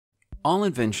All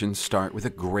inventions start with a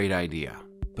great idea,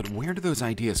 but where do those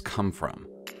ideas come from?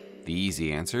 The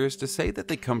easy answer is to say that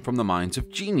they come from the minds of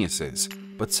geniuses,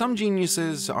 but some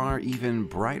geniuses are even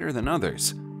brighter than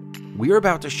others. We're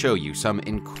about to show you some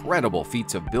incredible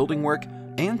feats of building work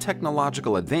and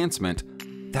technological advancement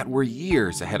that were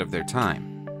years ahead of their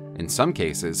time. In some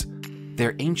cases,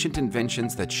 they're ancient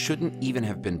inventions that shouldn't even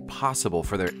have been possible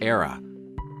for their era.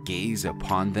 Gaze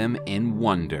upon them in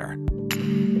wonder.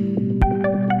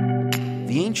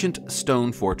 The ancient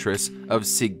stone fortress of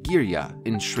Sigiriya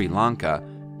in Sri Lanka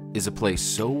is a place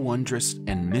so wondrous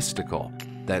and mystical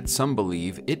that some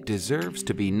believe it deserves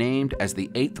to be named as the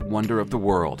 8th wonder of the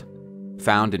world.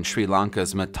 Found in Sri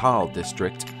Lanka's Mattal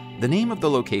district, the name of the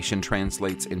location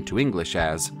translates into English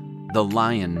as the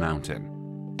Lion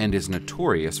Mountain and is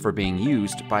notorious for being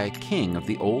used by a king of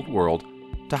the old world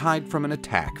to hide from an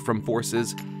attack from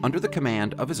forces under the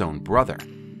command of his own brother.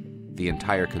 The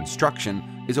entire construction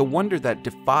is a wonder that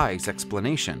defies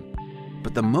explanation,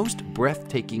 but the most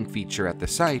breathtaking feature at the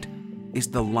site is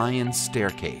the Lion's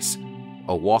Staircase,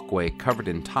 a walkway covered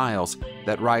in tiles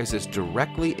that rises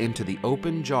directly into the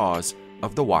open jaws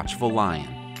of the watchful lion.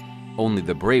 Only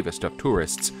the bravest of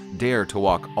tourists dare to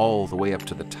walk all the way up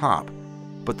to the top,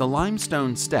 but the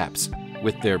limestone steps,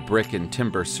 with their brick and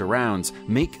timber surrounds,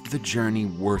 make the journey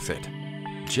worth it.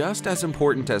 Just as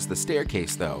important as the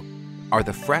staircase, though, are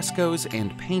the frescoes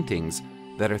and paintings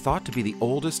that are thought to be the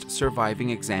oldest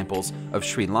surviving examples of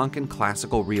Sri Lankan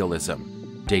classical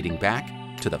realism, dating back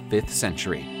to the 5th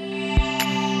century.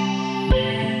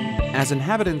 As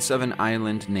inhabitants of an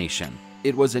island nation,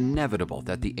 it was inevitable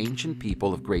that the ancient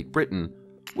people of Great Britain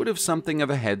would have something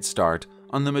of a head start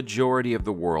on the majority of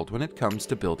the world when it comes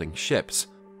to building ships.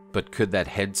 But could that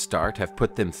head start have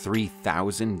put them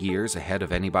 3,000 years ahead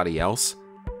of anybody else?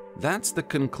 That's the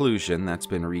conclusion that's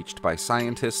been reached by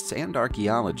scientists and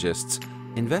archaeologists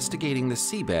investigating the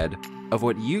seabed of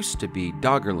what used to be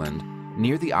Doggerland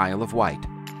near the Isle of Wight,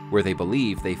 where they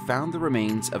believe they found the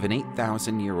remains of an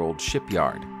 8,000-year-old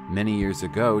shipyard. Many years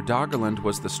ago, Doggerland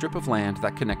was the strip of land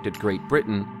that connected Great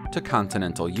Britain to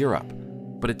continental Europe,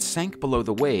 but it sank below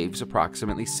the waves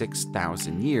approximately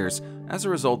 6,000 years as a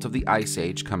result of the Ice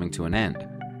Age coming to an end.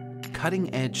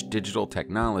 Cutting-edge digital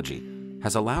technology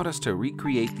has allowed us to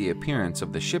recreate the appearance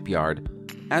of the shipyard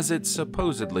as it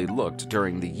supposedly looked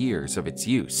during the years of its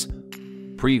use.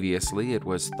 Previously, it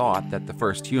was thought that the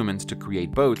first humans to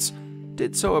create boats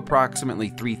did so approximately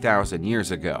 3,000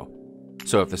 years ago.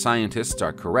 So if the scientists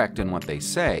are correct in what they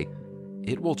say,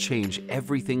 it will change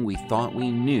everything we thought we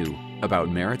knew about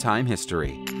maritime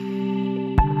history.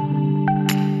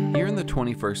 Here in the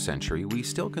 21st century, we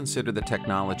still consider the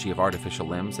technology of artificial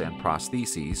limbs and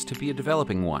prostheses to be a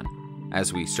developing one,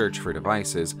 as we search for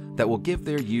devices that will give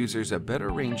their users a better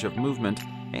range of movement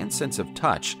and sense of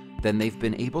touch than they've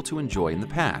been able to enjoy in the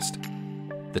past.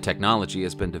 The technology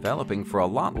has been developing for a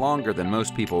lot longer than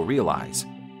most people realize,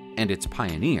 and its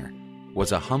pioneer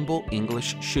was a humble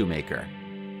English shoemaker.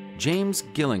 James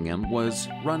Gillingham was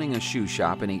running a shoe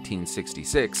shop in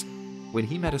 1866 when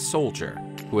he met a soldier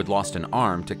who had lost an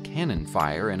arm to cannon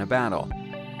fire in a battle.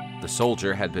 The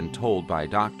soldier had been told by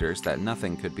doctors that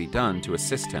nothing could be done to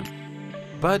assist him,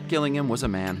 but Gillingham was a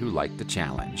man who liked a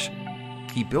challenge.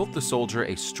 He built the soldier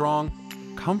a strong,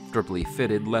 comfortably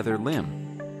fitted leather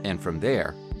limb, and from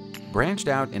there, branched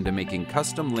out into making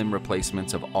custom limb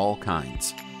replacements of all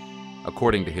kinds.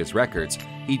 According to his records,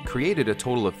 he'd created a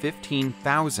total of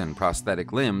 15,000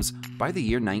 prosthetic limbs by the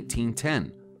year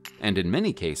 1910, and in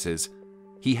many cases,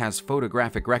 he has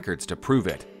photographic records to prove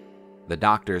it. The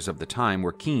doctors of the time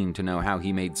were keen to know how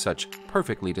he made such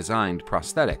perfectly designed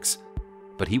prosthetics,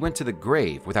 but he went to the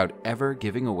grave without ever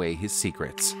giving away his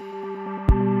secrets.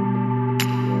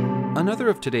 Another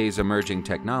of today's emerging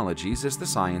technologies is the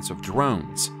science of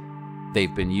drones.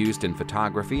 They've been used in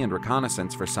photography and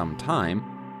reconnaissance for some time,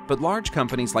 but large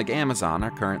companies like Amazon are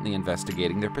currently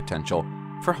investigating their potential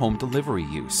for home delivery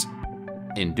use.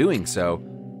 In doing so,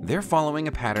 they're following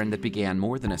a pattern that began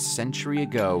more than a century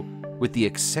ago with the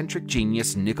eccentric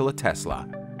genius Nikola Tesla.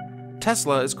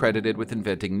 Tesla is credited with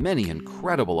inventing many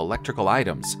incredible electrical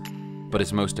items, but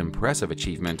his most impressive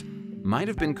achievement might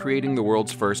have been creating the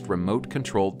world's first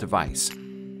remote-controlled device.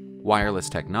 Wireless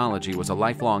technology was a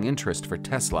lifelong interest for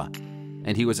Tesla,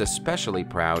 and he was especially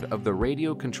proud of the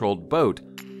radio-controlled boat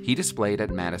he displayed at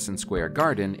Madison Square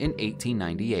Garden in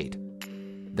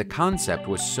 1898. The concept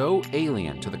was so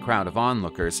alien to the crowd of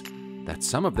onlookers that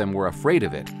some of them were afraid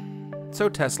of it, so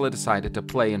Tesla decided to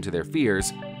play into their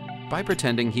fears by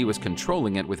pretending he was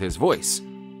controlling it with his voice,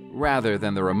 rather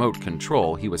than the remote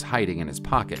control he was hiding in his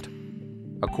pocket.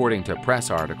 According to press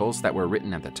articles that were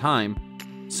written at the time,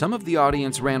 Some of the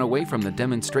audience ran away from the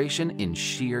demonstration in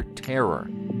sheer terror.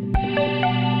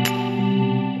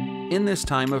 In this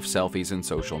time of selfies and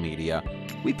social media,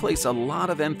 we place a lot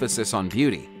of emphasis on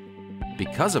beauty.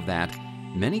 Because of that,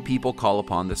 many people call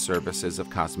upon the services of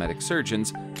cosmetic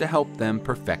surgeons to help them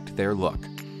perfect their look.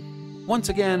 Once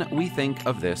again, we think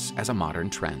of this as a modern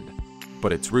trend,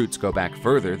 but its roots go back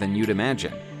further than you'd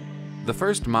imagine. The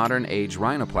first modern-age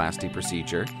rhinoplasty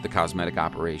procedure, the cosmetic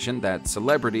operation that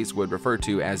celebrities would refer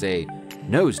to as a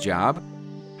nose job,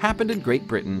 happened in Great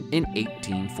Britain in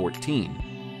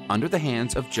 1814, under the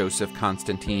hands of Joseph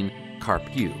Constantine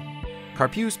Carpue.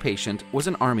 Carpue's patient was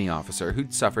an army officer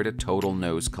who'd suffered a total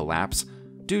nose collapse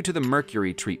due to the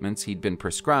mercury treatments he'd been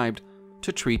prescribed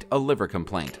to treat a liver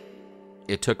complaint.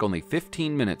 It took only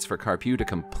 15 minutes for Carpue to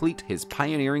complete his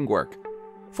pioneering work,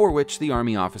 for which the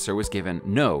army officer was given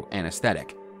no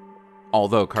anesthetic.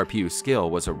 Although Carpue's skill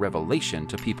was a revelation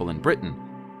to people in Britain,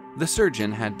 the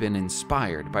surgeon had been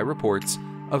inspired by reports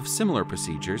of similar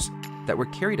procedures that were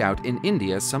carried out in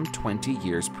India some 20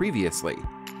 years previously.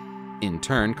 In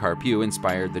turn, Carpue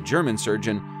inspired the German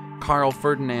surgeon Karl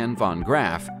Ferdinand von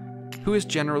Graff, who is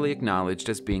generally acknowledged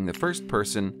as being the first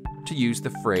person to use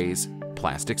the phrase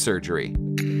plastic surgery.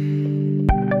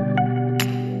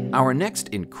 Our next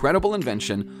incredible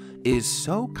invention is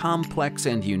so complex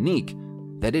and unique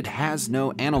that it has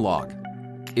no analog.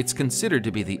 It's considered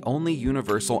to be the only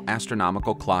universal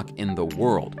astronomical clock in the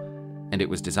world, and it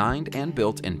was designed and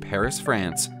built in Paris,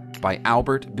 France by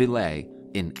Albert Billet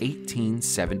in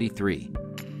 1873.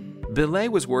 Billet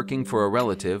was working for a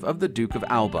relative of the Duke of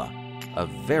Alba, a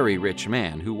very rich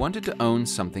man who wanted to own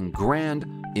something grand,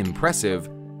 impressive,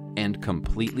 and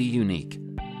completely unique.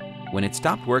 When it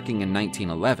stopped working in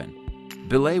 1911,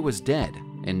 Billet was dead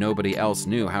and nobody else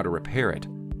knew how to repair it.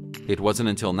 It wasn't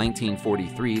until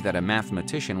 1943 that a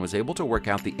mathematician was able to work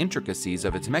out the intricacies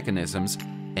of its mechanisms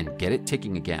and get it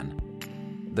ticking again.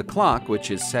 The clock,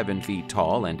 which is 7 feet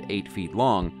tall and 8 feet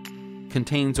long,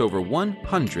 contains over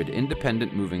 100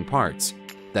 independent moving parts.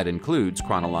 That includes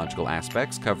chronological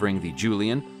aspects covering the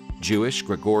Julian, Jewish,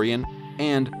 Gregorian,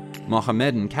 and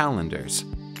Mohammedan calendars.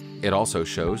 It also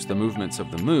shows the movements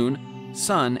of the moon,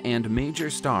 sun, and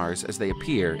major stars as they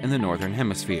appear in the northern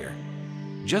hemisphere.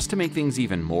 Just to make things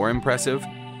even more impressive,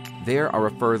 there are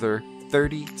a further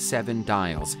 37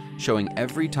 dials showing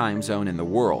every time zone in the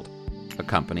world,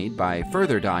 accompanied by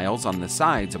further dials on the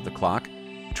sides of the clock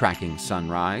tracking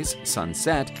sunrise,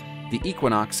 sunset, the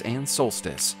equinox, and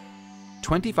solstice.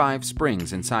 25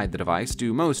 springs inside the device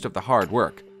do most of the hard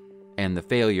work, and the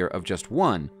failure of just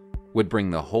one would bring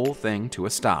the whole thing to a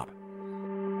stop.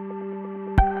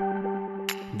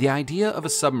 The idea of a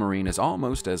submarine is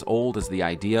almost as old as the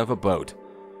idea of a boat.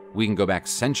 We can go back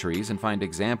centuries and find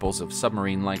examples of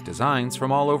submarine-like designs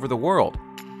from all over the world,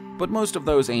 but most of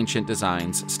those ancient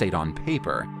designs stayed on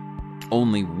paper.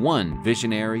 Only one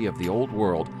visionary of the old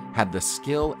world had the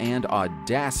skill and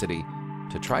audacity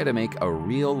to try to make a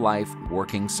real-life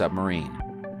working submarine.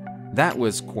 That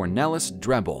was Cornelis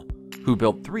Drebbel, who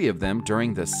built 3 of them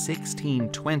during the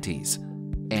 1620s,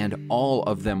 and all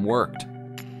of them worked.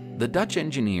 The Dutch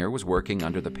engineer was working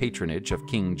under the patronage of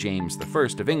King James I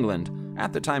of England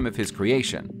at the time of his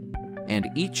creation, and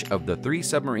each of the 3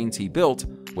 submarines he built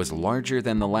was larger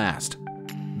than the last.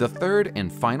 The third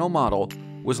and final model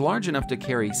was large enough to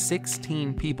carry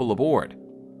 16 people aboard.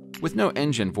 With no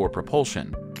engine for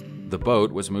propulsion, the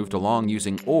boat was moved along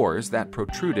using oars that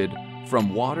protruded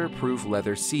from waterproof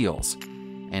leather seals,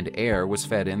 and air was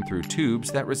fed in through tubes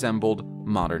that resembled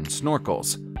modern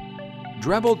snorkels.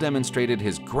 Drebbel demonstrated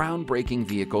his groundbreaking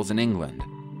vehicles in England,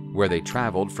 where they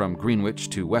traveled from Greenwich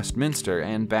to Westminster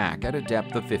and back at a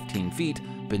depth of 15 feet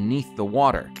beneath the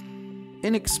water.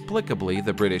 Inexplicably,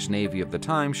 the British Navy of the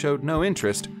time showed no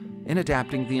interest in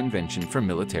adapting the invention for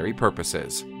military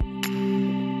purposes.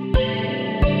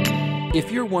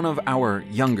 If you're one of our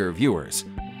younger viewers,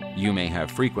 you may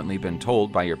have frequently been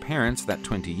told by your parents that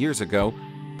 20 years ago,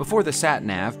 before the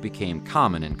sat-nav became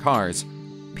common in cars,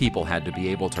 people had to be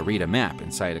able to read a map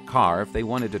inside a car if they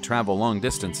wanted to travel long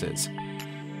distances.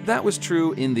 That was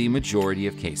true in the majority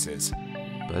of cases,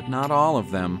 but not all of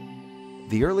them.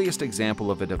 The earliest example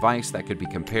of a device that could be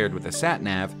compared with a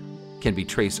sat-nav can be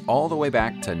traced all the way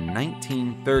back to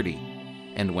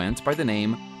 1930 and went by the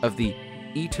name of the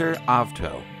Iter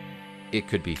Avto. It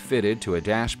could be fitted to a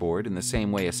dashboard in the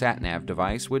same way a sat-nav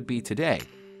device would be today,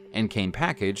 and came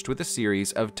packaged with a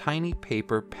series of tiny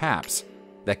paper paps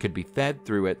that could be fed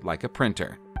through it like a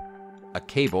printer. A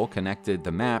cable connected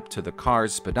the map to the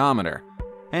car's speedometer,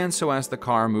 and so as the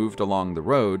car moved along the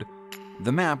road,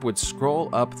 the map would scroll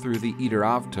up through the Iter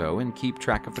Avto and keep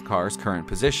track of the car's current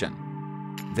position.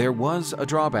 There was a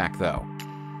drawback though.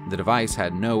 The device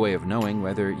had no way of knowing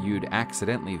whether you'd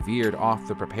accidentally veered off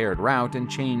the prepared route and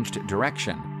changed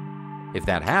direction. If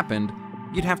that happened,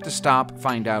 you'd have to stop,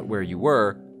 find out where you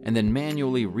were, and then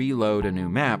manually reload a new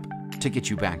map to get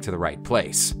you back to the right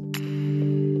place.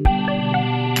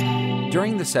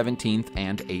 During the 17th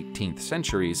and 18th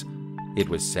centuries, it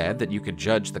was said that you could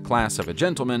judge the class of a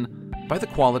gentleman by the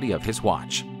quality of his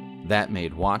watch. That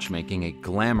made watchmaking a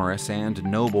glamorous and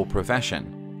noble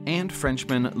profession, and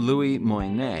Frenchman Louis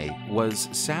Moinet was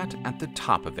sat at the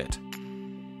top of it.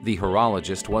 The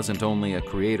horologist wasn't only a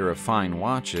creator of fine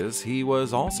watches, he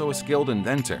was also a skilled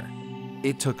inventor.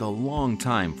 It took a long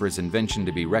time for his invention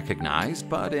to be recognized,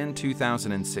 but in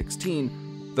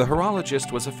 2016, the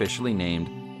horologist was officially named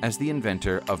as the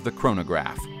inventor of the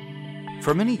chronograph.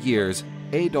 For many years,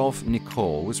 Adolphe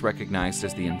Nicole was recognized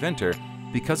as the inventor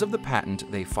because of the patent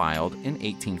they filed in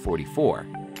 1844.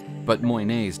 But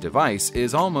Moinet's device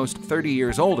is almost 30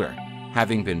 years older,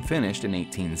 having been finished in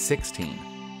 1816.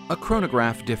 A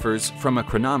chronograph differs from a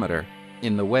chronometer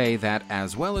in the way that,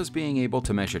 as well as being able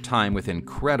to measure time with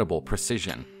incredible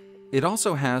precision, it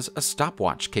also has a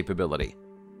stopwatch capability.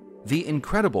 The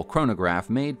incredible chronograph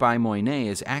made by Moinet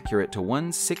is accurate to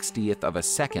 1/60th of a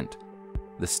second.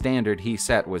 The standard he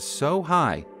set was so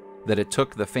high that it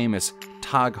took the famous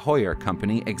Tag Heuer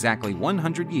company exactly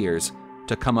 100 years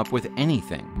to come up with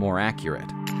anything more accurate.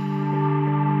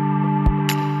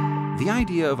 The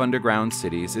idea of underground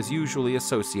cities is usually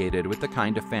associated with the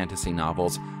kind of fantasy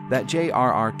novels that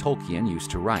J.R.R. Tolkien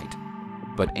used to write.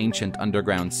 But ancient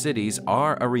underground cities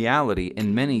are a reality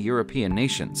in many European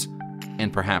nations,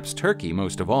 and perhaps Turkey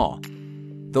most of all.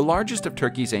 The largest of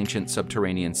Turkey's ancient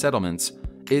subterranean settlements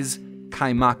is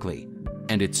Kaymakli,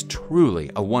 and it's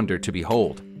truly a wonder to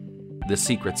behold. The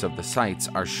secrets of the sites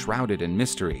are shrouded in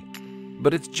mystery,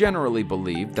 but it's generally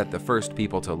believed that the first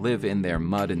people to live in their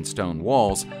mud and stone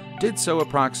walls did so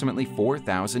approximately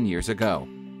 4,000 years ago,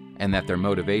 and that their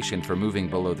motivation for moving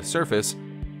below the surface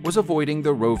was avoiding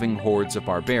the roving hordes of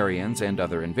barbarians and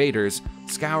other invaders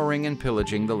scouring and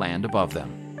pillaging the land above them.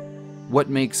 What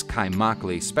makes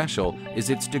Kaymakli special is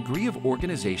its degree of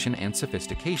organization and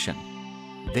sophistication.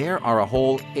 There are a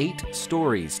whole 8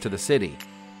 stories to the city,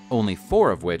 only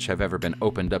 4 of which have ever been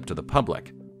opened up to the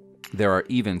public. There are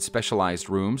even specialized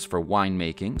rooms for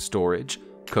winemaking, storage,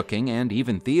 cooking, and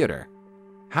even theater.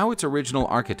 How its original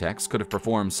architects could have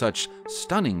performed such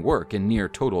stunning work in near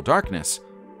total darkness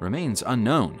remains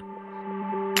unknown.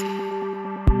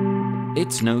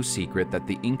 It's no secret that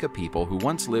the Inca people who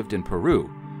once lived in Peru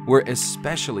were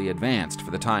especially advanced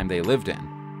for the time they lived in.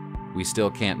 We still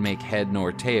can't make head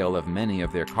nor tail of many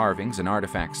of their carvings and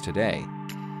artifacts today,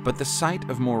 but the site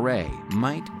of Moray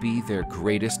might be their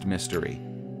greatest mystery.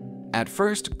 At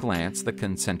first glance, the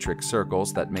concentric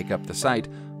circles that make up the site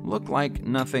look like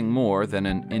nothing more than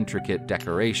an intricate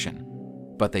decoration,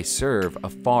 but they serve a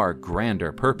far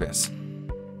grander purpose.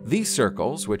 These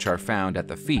circles, which are found at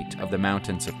the feet of the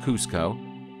mountains of Cusco,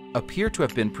 appear to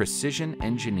have been precision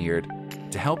engineered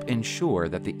to help ensure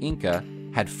that the Inca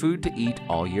had food to eat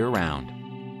all year round.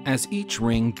 As each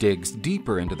ring digs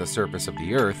deeper into the surface of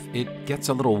the earth, it gets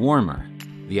a little warmer.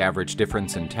 The average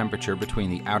difference in temperature between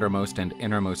the outermost and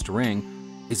innermost ring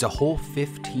is a whole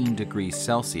 15 degrees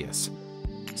Celsius.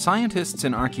 Scientists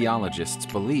and archaeologists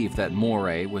believe that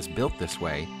Moray was built this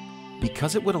way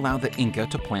because it would allow the Inca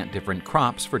to plant different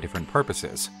crops for different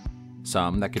purposes.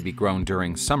 Some that could be grown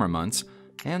during summer months,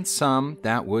 and some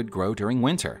that would grow during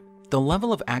winter. The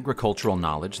level of agricultural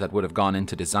knowledge that would have gone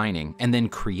into designing and then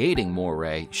creating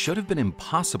Moray should have been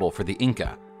impossible for the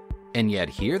Inca. And yet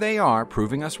here they are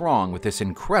proving us wrong with this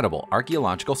incredible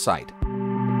archaeological site.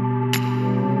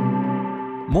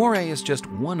 Moray is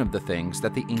just one of the things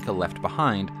that the Inca left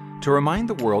behind to remind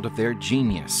the world of their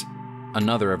genius.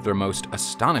 Another of their most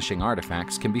astonishing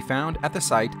artifacts can be found at the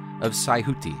site of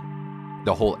Sayhuti.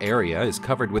 The whole area is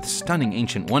covered with stunning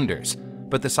ancient wonders,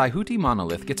 but the Sayhuti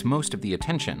monolith gets most of the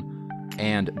attention,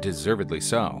 and deservedly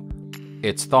so.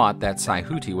 It's thought that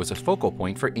Sayhuti was a focal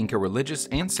point for Inca religious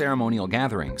and ceremonial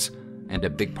gatherings, and a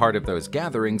big part of those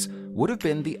gatherings would have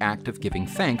been the act of giving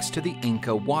thanks to the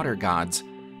Inca water gods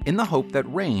in the hope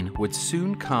that rain would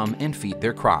soon come and feed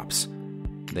their crops.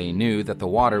 They knew that the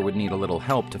water would need a little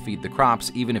help to feed the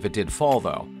crops even if it did fall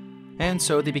though, and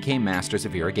so they became masters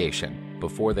of irrigation.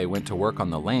 Before they went to work on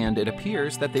the land, it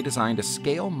appears that they designed a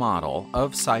scale model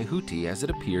of Sayhuti as it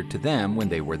appeared to them when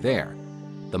they were there.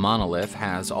 The monolith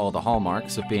has all the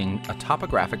hallmarks of being a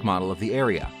topographic model of the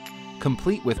area,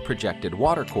 complete with projected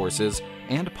water courses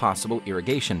and possible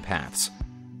irrigation paths.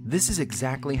 This is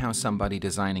exactly how somebody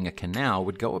designing a canal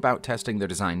would go about testing their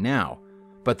design now,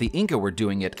 but the Inca were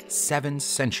doing it 7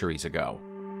 centuries ago.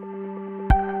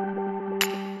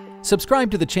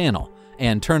 subscribe to the channel,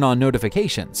 and turn on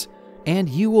notifications, and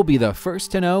you will be the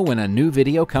first to know when a new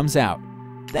video comes out.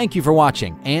 Thank you for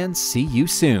watching, and see you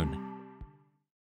soon.